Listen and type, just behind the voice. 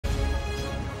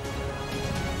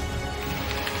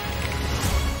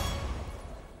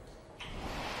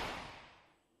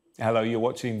Hello, you're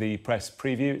watching the press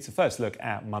preview. It's a first look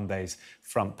at Monday's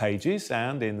front pages,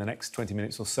 and in the next 20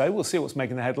 minutes or so, we'll see what's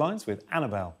making the headlines with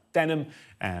Annabel Denham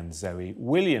and Zoe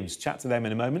Williams. Chat to them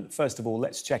in a moment. First of all,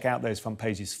 let's check out those front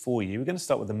pages for you. We're going to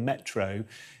start with the Metro.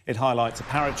 It highlights a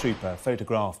paratrooper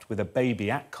photographed with a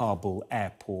baby at Kabul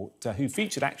airport, who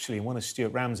featured actually in one of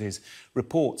Stuart Ramsey's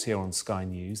reports here on Sky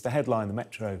News. The headline the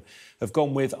Metro have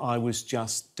gone with, "I was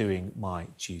just doing my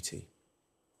duty."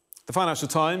 The Financial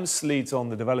Times leads on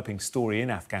the developing story in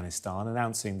Afghanistan,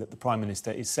 announcing that the Prime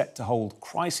Minister is set to hold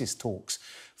crisis talks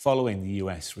following the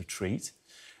US retreat.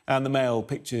 And the Mail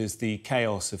pictures the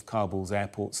chaos of Kabul's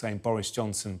airport, saying Boris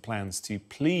Johnson plans to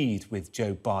plead with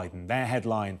Joe Biden. Their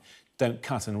headline, "Don't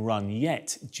cut and run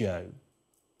yet, Joe."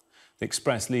 The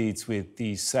Express leads with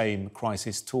these same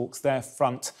crisis talks. Their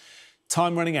front,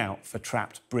 "Time running out for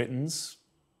trapped Britons."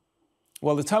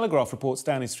 Well, the Telegraph reports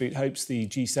Downing Street hopes the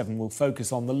G7 will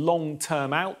focus on the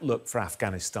long-term outlook for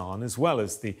Afghanistan as well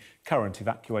as the current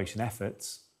evacuation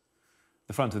efforts.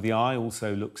 The front of the Eye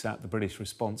also looks at the British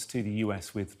response to the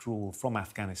US withdrawal from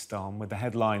Afghanistan, with the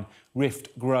headline,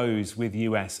 "Rift grows with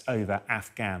US over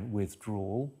Afghan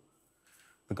withdrawal."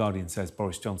 The Guardian says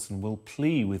Boris Johnson will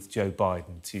plea with Joe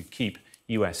Biden to keep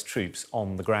US troops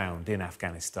on the ground in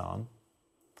Afghanistan.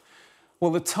 Well,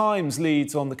 the Times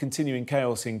leads on the continuing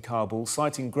chaos in Kabul,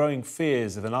 citing growing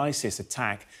fears of an ISIS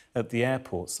attack at the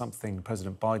airport, something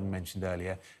President Biden mentioned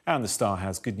earlier. And the Star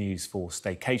has good news for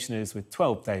staycationers, with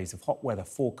 12 days of hot weather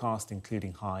forecast,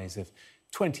 including highs of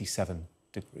 27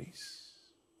 degrees.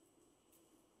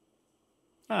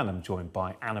 And I'm joined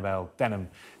by Annabel Denham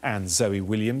and Zoe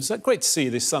Williams. Great to see you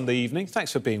this Sunday evening.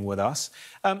 Thanks for being with us.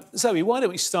 Zoe, why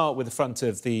don't we start with the front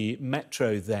of the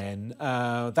Metro then?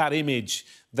 That image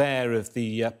there of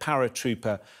the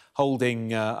paratrooper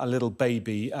holding a little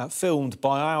baby, filmed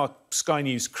by our Sky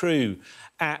News crew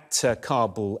at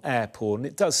Kabul airport. And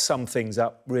it does sum things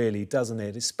up, really, doesn't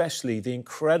it? Especially the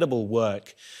incredible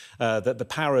work that the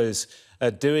paras are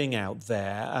doing out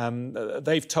there.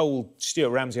 They've told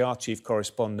Stuart Ramsey, our chief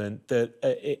correspondent, that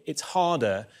it's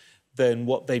harder than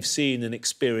what they've seen and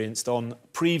experienced on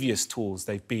previous tours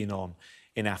they've been on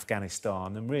in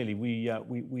Afghanistan. And really,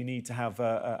 we need to have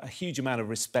a huge amount of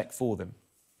respect for them.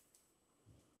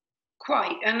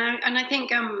 Quite, and I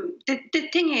think the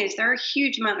thing is, there are a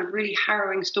huge amount of really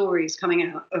harrowing stories coming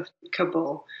out of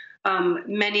Kabul.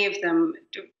 Many of them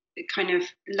kind of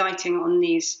lighting on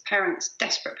these parents,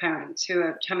 desperate parents, who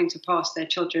are having to pass their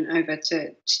children over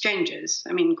to strangers.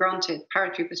 I mean, granted,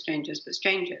 paratrooper strangers, but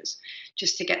strangers,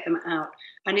 just to get them out.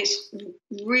 And it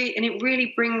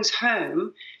really brings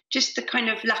home just the kind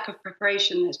of lack of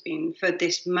preparation there's been for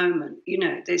this moment. You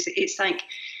know, it's like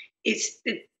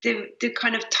the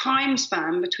kind of time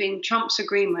span between Trump's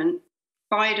agreement,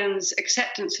 Biden's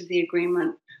acceptance of the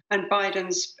agreement, and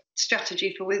Biden's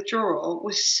strategy for withdrawal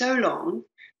was so long.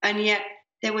 And yet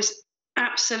there was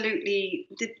absolutely,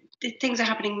 the things are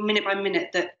happening minute by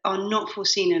minute that are not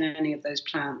foreseen in any of those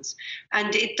plans.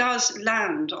 And it does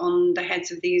land on the heads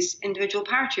of these individual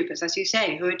paratroopers, as you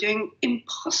say, who are doing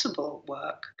impossible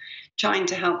work, trying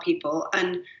to help people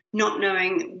and not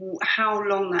knowing how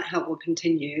long that help will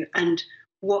continue and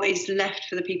what is left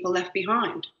for the people left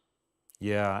behind.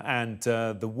 Yeah, and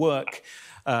the work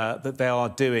that they are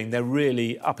doing, they're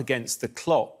really up against the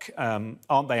clock,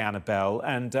 aren't they, Annabel?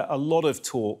 And a lot of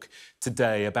talk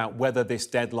today about whether this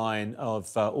deadline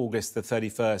of August the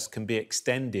 31st can be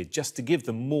extended, just to give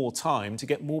them more time to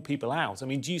get more people out. I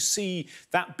mean, do you see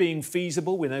that being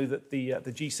feasible? We know that the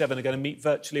G7 are going to meet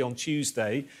virtually on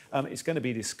Tuesday. It's going to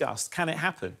be discussed. Can it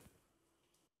happen?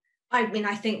 I mean,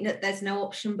 I think that there's no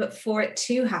option but for it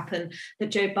to happen. That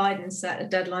Joe Biden set a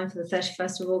deadline for the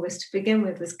 31st of August to begin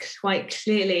with was quite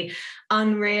clearly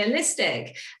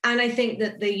unrealistic. And I think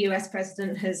that the US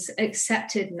president has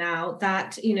accepted now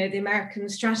that, you know, the American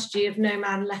strategy of no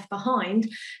man left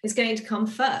behind is going to come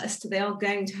first. They are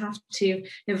going to have to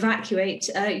evacuate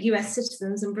US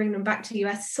citizens and bring them back to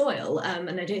US soil. And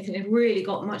I don't think they've really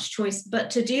got much choice but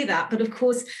to do that. But of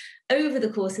course, over the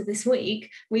course of this week,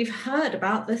 we've heard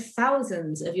about the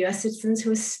thousands of US citizens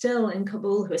who are still in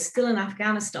Kabul, who are still in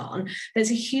Afghanistan. There's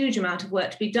a huge amount of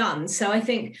work to be done. So I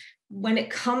think when it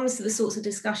comes to the sorts of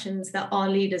discussions that our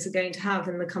leaders are going to have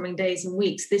in the coming days and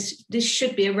weeks, this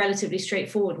should be a relatively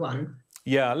straightforward one.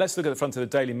 Yeah, let's look at the front of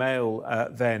the Daily Mail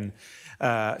then,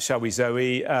 shall we,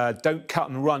 Zoe? "Don't cut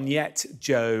and run yet,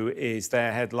 Joe," is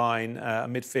their headline.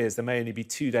 Amid fears there may only be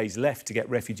 2 days left to get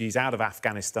refugees out of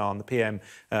Afghanistan. The PM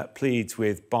pleads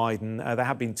with Biden. There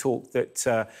have been talk that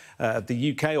the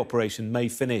UK operation may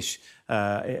finish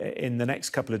in the next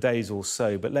couple of days or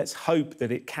so. But let's hope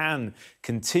that it can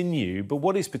continue. But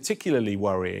what is particularly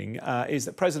worrying is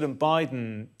that President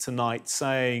Biden tonight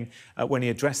saying, when he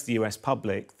addressed the US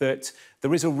public, that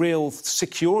there is a real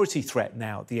security threat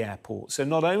now at the airport. So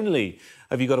not only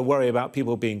have you got to worry about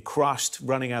people being crushed,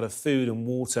 running out of food and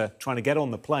water, trying to get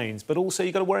on the planes, but also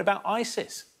you've got to worry about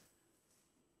ISIS.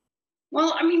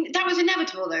 Well, I mean, that was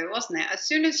inevitable, though, wasn't it? As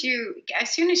soon as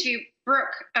you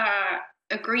broke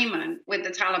agreement with the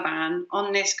Taliban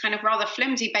on this kind of rather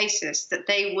flimsy basis that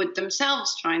they would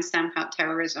themselves try and stamp out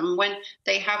terrorism when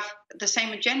they have the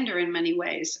same agenda in many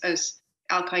ways as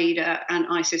Al-Qaeda and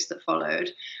ISIS that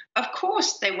followed, of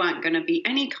course there weren't going to be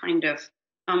any kind of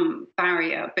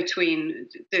barrier between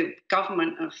the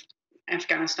government of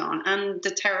Afghanistan and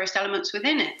the terrorist elements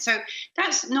within it. So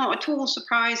that's not at all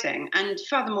surprising. And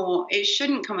furthermore, it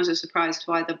shouldn't come as a surprise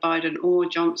to either Biden or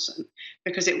Johnson,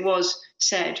 because it was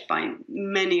said by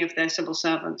many of their civil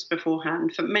servants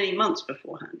beforehand, for many months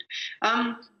beforehand.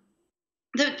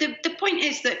 The point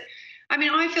is that, I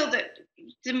mean, I feel that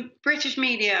the British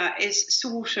media is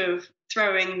sort of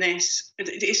framing this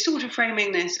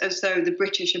as though the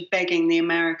British are begging the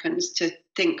Americans to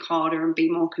think harder and be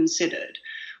more considered.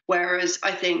 Whereas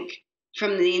I think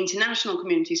from the international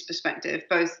community's perspective,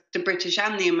 both the British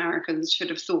and the Americans should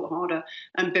have thought harder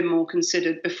and been more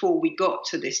considered before we got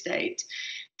to this date.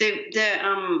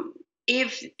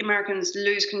 If Americans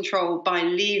lose control by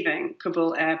leaving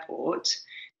Kabul airport,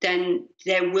 then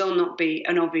there will not be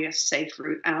an obvious safe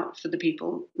route out for the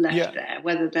people left there,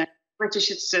 whether they're British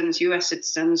citizens, US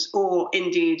citizens, or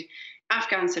indeed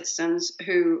Afghan citizens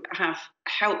who have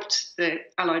helped the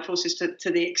Allied forces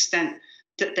to the extent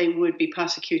that they would be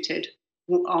persecuted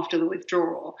after the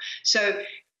withdrawal. So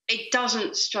it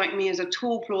doesn't strike me as at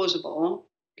all plausible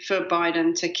for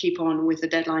Biden to keep on with the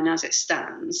deadline as it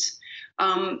stands.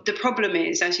 The problem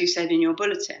is, as you said in your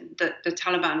bulletin, that the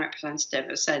Taliban representative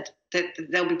has said that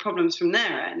there'll be problems from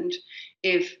their end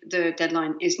if the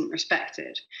deadline isn't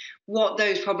respected. What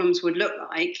those problems would look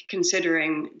like,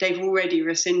 considering they've already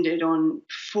rescinded on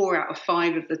 4 out of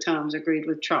 5 of the terms agreed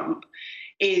with Trump,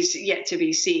 is yet to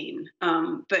be seen.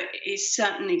 But it's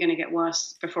certainly going to get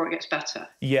worse before it gets better.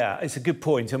 Yeah, it's a good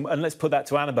point. And let's put that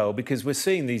to Annabel, because we're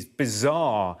seeing these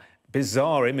bizarre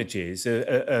images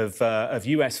of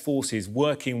US forces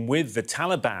working with the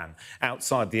Taliban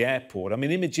outside the airport. I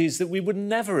mean, images that we would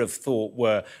never have thought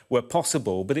were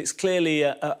possible, but it's clearly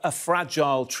a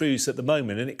fragile truce at the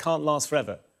moment, and it can't last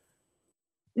forever.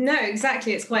 No,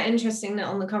 exactly. It's quite interesting that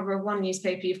on the cover of one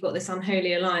newspaper, you've got this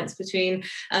unholy alliance between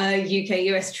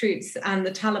UK-US troops and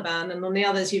the Taliban. And on the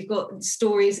others, you've got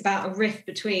stories about a rift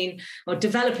between, or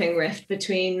developing rift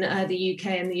between the UK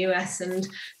and the US, and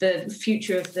the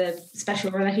future of the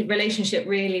special relationship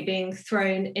really being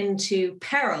thrown into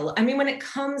peril. I mean, when it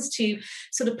comes to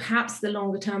sort of perhaps the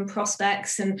longer term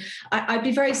prospects, and I'd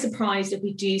be very surprised if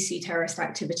we do see terrorist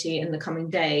activity in the coming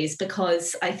days,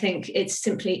 because I think it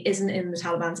simply isn't in the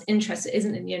Taliban's interest. It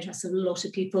isn't in the interest of a lot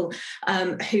of people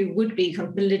who would be kind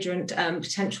of belligerent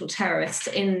potential terrorists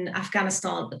in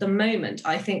Afghanistan at the moment.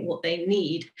 I think what they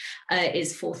need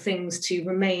is for things to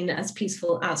remain as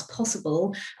peaceful as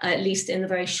possible, at least in the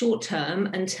very short term,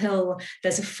 until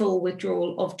there's a full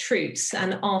withdrawal of troops.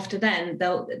 And after then,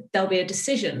 there'll be a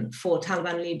decision for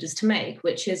Taliban leaders to make,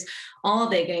 which is, are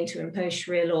they going to impose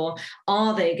Sharia law?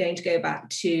 Are they going to go back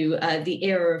to the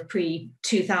era of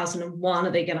pre-2001?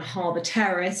 Are they going to harbour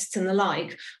terrorists and the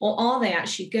like? Or are they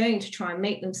actually going to try and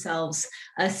make themselves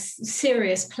a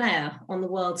serious player on the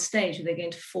world stage? Are they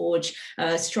going to forge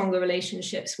stronger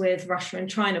relationships with Russia and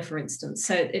China, for instance?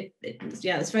 So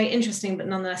it's very interesting, but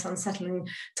nonetheless unsettling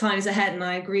times ahead. And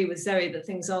I agree with Zoe that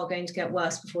things are going to get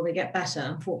worse before they get better,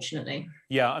 unfortunately.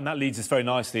 Yeah, and that leads us very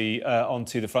nicely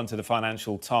onto the front of the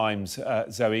Financial Times,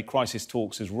 Zoe. Crisis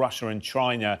talks as Russia and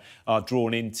China are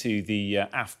drawn into the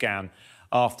Afghan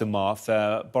aftermath.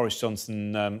 Boris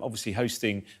Johnson obviously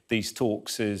hosting these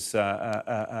talks as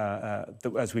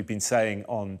we've been saying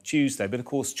on Tuesday. But of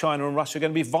course, China and Russia are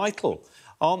going to be vital,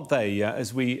 aren't they,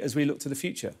 as we look to the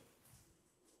future?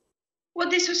 Well,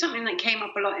 this was something that came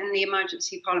up a lot in the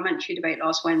emergency parliamentary debate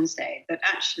last Wednesday, that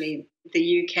actually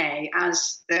the UK,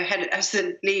 as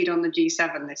the lead on the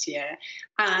G7 this year,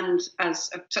 and as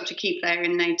such a key player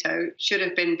in NATO, should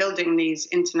have been building these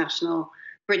international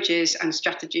bridges and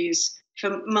strategies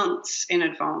for months in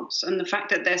advance. And the fact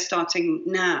that they're starting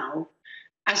now,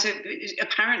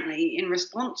 apparently in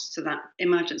response to that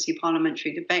emergency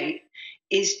parliamentary debate,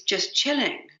 is just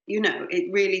chilling. You know,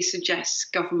 it really suggests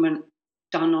government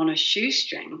done on a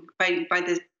shoestring by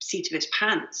the seat of its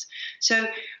pants. So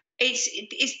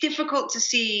it's difficult to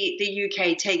see the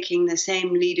UK taking the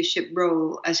same leadership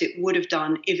role as it would have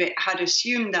done if it had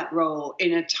assumed that role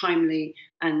in a timely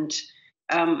and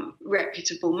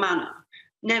reputable manner.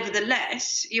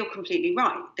 Nevertheless, you're completely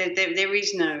right. There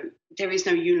is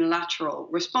no unilateral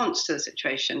response to the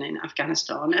situation in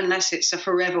Afghanistan unless it's a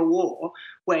forever war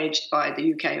waged by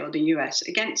the UK or the US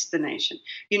against the nation.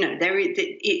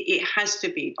 It has to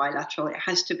be bilateral. It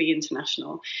has to be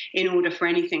international in order for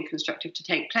anything constructive to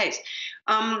take place.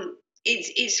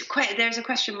 There's a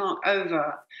question mark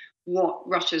over what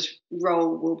Russia's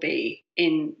role will be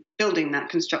in building that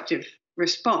constructive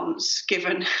response,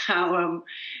 given how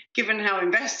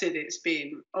invested it's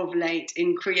been of late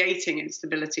in creating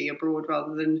instability abroad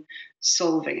rather than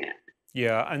solving it.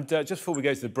 Yeah, and just before we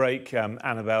go to the break,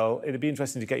 Annabel, it'd be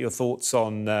interesting to get your thoughts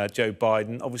on Joe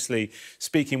Biden. Obviously,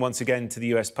 speaking once again to the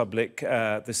US public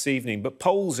this evening, but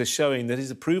polls are showing that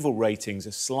his approval ratings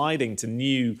are sliding to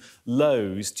new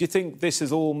lows. Do you think this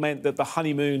has all meant that the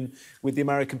honeymoon with the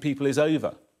American people is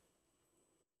over?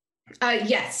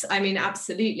 Yes, I mean,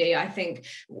 absolutely. I think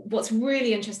what's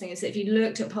really interesting is that if you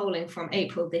looked at polling from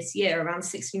April this year, around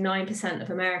 69% of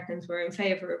Americans were in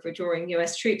favour of withdrawing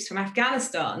US troops from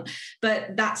Afghanistan.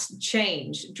 But that's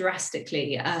changed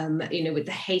drastically, with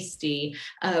the hasty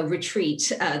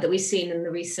retreat that we've seen in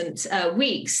the recent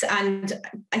weeks. And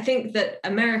I think that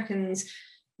Americans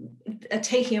are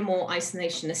taking a more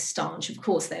isolationist stance. Of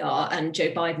course they are, and Joe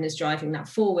Biden is driving that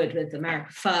forward with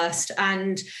America First.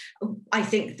 And I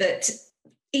think that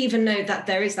even though that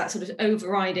there is that sort of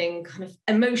overriding kind of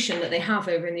emotion that they have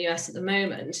over in the US at the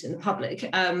moment in the public,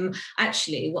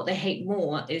 actually what they hate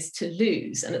more is to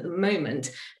lose. And at the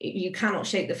moment, you cannot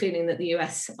shake the feeling that the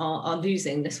US are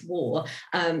losing this war.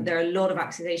 There are a lot of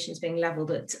accusations being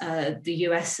levelled at the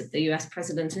US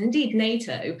president, and indeed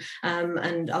NATO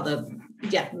and other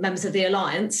members of the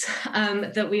alliance,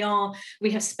 that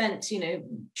we have spent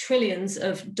trillions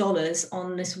of dollars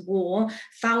on this war.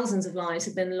 Thousands of lives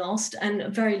have been lost,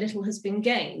 and very little has been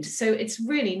gained. So it's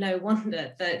really no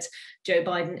wonder that Joe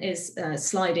Biden is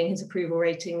sliding. His approval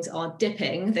ratings are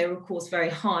dipping. They were, of course,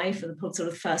 very high for the sort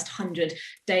of first 100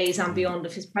 days and beyond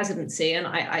of his presidency. And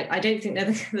I don't think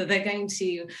that they're going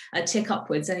to tick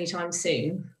upwards anytime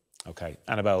soon. OK,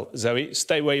 Annabel, Zoe,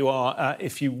 stay where you are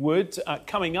if you would.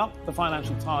 Coming up, the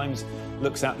Financial Times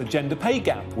looks at the gender pay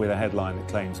gap with a headline that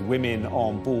claims women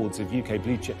on boards of UK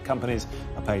blue-chip companies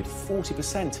are paid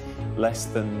 40% less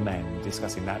than men.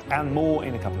 Discussing that and more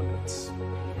in a couple of minutes.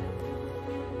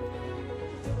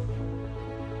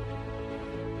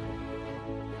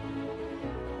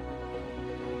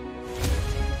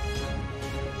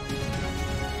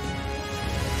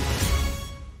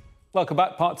 Welcome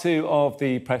back. Part two of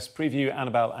the press preview.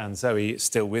 Annabel and Zoe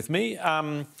still with me.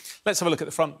 Let's have a look at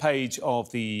the front page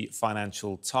of the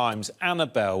Financial Times.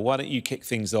 Annabel, why don't you kick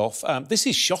things off? This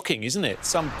is shocking, isn't it?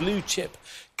 Some blue chip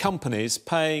companies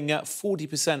paying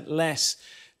 40% less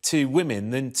to women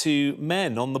than to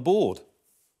men on the board.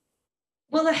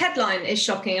 Well, the headline is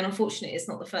shocking, and unfortunately, it's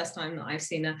not the first time that I've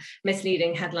seen a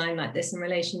misleading headline like this in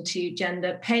relation to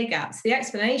gender pay gaps. The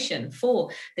explanation for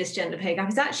this gender pay gap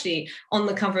is actually on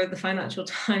the cover of the Financial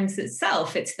Times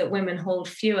itself. It's that women hold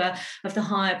fewer of the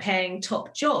higher paying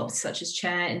top jobs, such as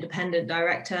chair, independent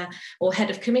director, or head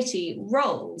of committee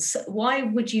roles. Why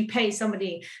would you pay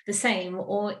somebody the same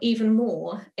or even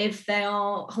more if they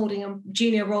are holding a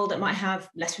junior role that might have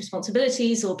less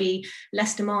responsibilities or be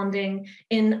less demanding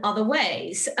in other ways?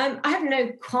 I have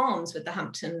no qualms with the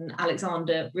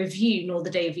Hampton-Alexander review nor the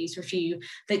Davies review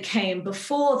that came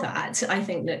before that. I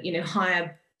think that,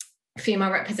 higher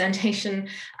female representation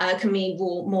can mean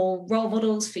more role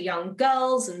models for young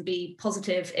girls and be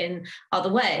positive in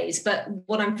other ways. But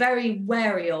what I'm very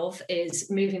wary of is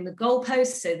moving the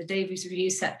goalposts. So the Davies review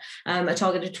set a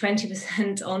target of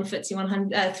 20% on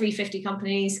FTSE 350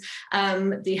 companies.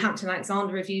 The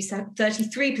Hampton-Alexander review set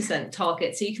 33%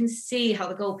 target. So you can see how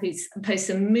the goalposts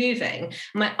are moving.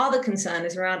 My other concern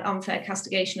is around unfair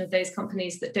castigation of those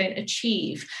companies that don't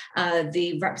achieve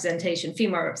the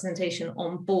female representation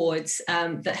on boards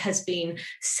that has been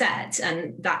set,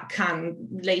 and that can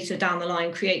later down the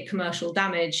line create commercial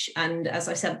damage. And as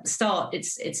I said at the start,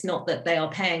 it's not that they are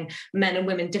paying men and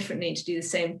women differently to do the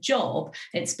same job.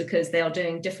 It's because they are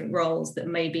doing different roles that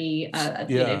may be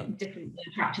different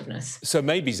attractiveness. So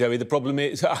maybe, Zoe, the problem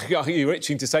is, you're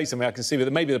itching to say something, I can see,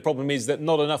 but maybe the problem is that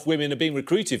not enough women are being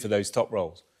recruited for those top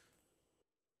roles.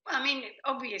 I mean,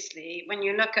 obviously, when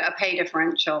you look at a pay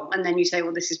differential and then you say,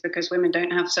 well, this is because women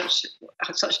don't have such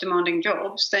demanding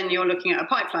jobs, then you're looking at a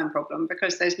pipeline problem,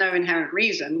 because there's no inherent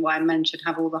reason why men should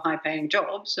have all the high-paying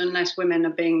jobs unless women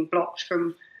are being blocked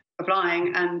from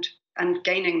applying and and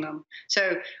gaining them.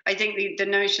 So I think the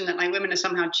notion that like women are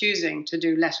somehow choosing to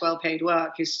do less well-paid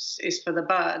work is for the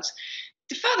birds.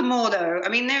 Furthermore, though, I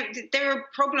mean, there are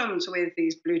problems with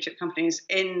these blue chip companies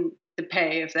in the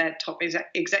pay of their top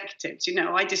executives. You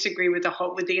know, I disagree with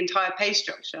the entire pay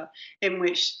structure in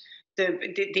which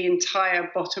the entire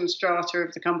bottom strata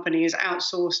of the company is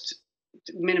outsourced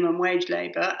minimum wage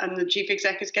labour, and the chief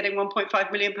exec is getting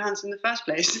 £1.5 million in the first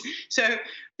place. So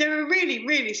there are really,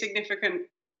 really significant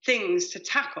things to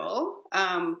tackle.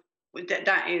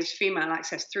 That is female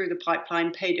access through the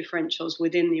pipeline, pay differentials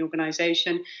within the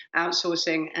organisation,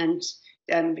 outsourcing, and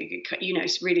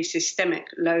it's really systemic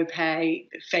low pay,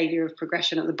 failure of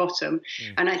progression at the bottom.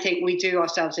 And I think we do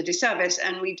ourselves a disservice,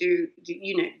 and we do,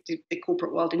 the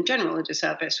corporate world in general a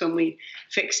disservice when we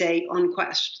fixate on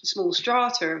quite a small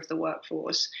strata of the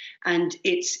workforce and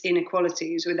its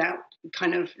inequalities without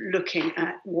kind of looking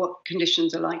at what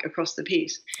conditions are like across the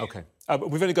piece. OK.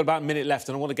 We've only got about a minute left,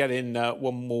 and I want to get in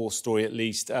one more story at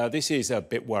least. This is a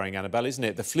bit worrying, Annabel, isn't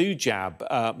it? The flu jab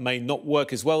may not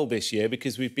work as well this year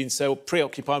because we've been so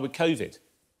preoccupied with COVID.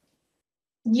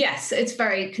 Yes, it's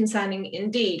very concerning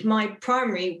indeed. My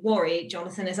primary worry,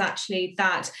 Jonathan, is actually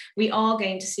that we are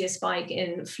going to see a spike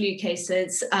in flu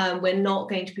cases. We're not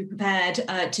going to be prepared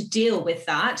to deal with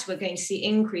that. We're going to see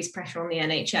increased pressure on the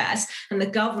NHS, and the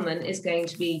government is going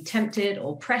to be tempted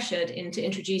or pressured into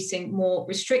introducing more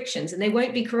restrictions. And they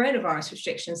won't be coronavirus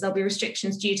restrictions. There'll be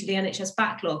restrictions due to the NHS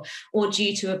backlog or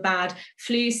due to a bad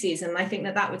flu season. I think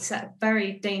that would set a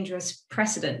very dangerous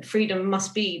precedent. Freedom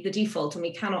must be the default, and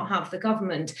we cannot have the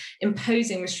government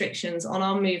imposing restrictions on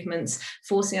our movements,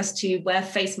 forcing us to wear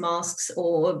face masks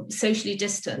or socially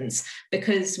distance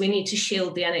because we need to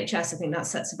shield the NHS. I think that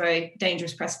sets a very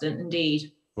dangerous precedent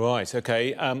indeed. Right,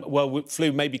 OK. Well,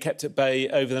 flu may be kept at bay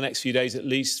over the next few days at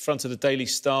least. Front of the Daily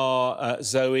Star,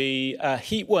 Zoe,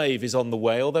 heat wave is on the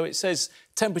way, although it says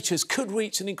temperatures could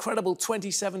reach an incredible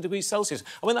 27 degrees Celsius.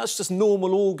 I mean, that's just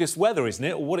normal August weather, isn't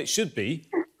it, or what it should be?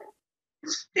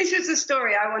 This is a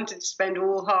story I wanted to spend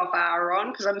all half hour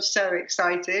on because I'm so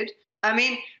excited. I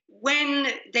mean, when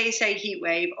they say heat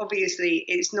wave, obviously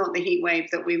it's not the heat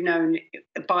wave that we've known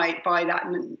by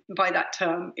that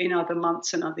term in other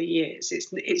months and other years.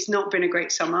 It's not been a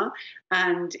great summer,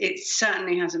 and it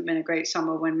certainly hasn't been a great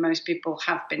summer when most people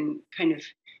have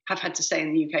had to stay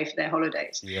in the UK for their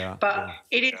holidays.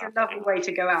 It is a lovely way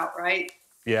to go out, right?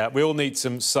 Yeah, we all need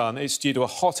some sun. It's due to a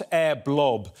hot air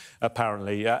blob,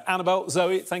 apparently. Annabel,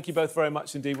 Zoe, thank you both very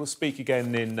much indeed. We'll speak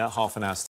again in half an hour.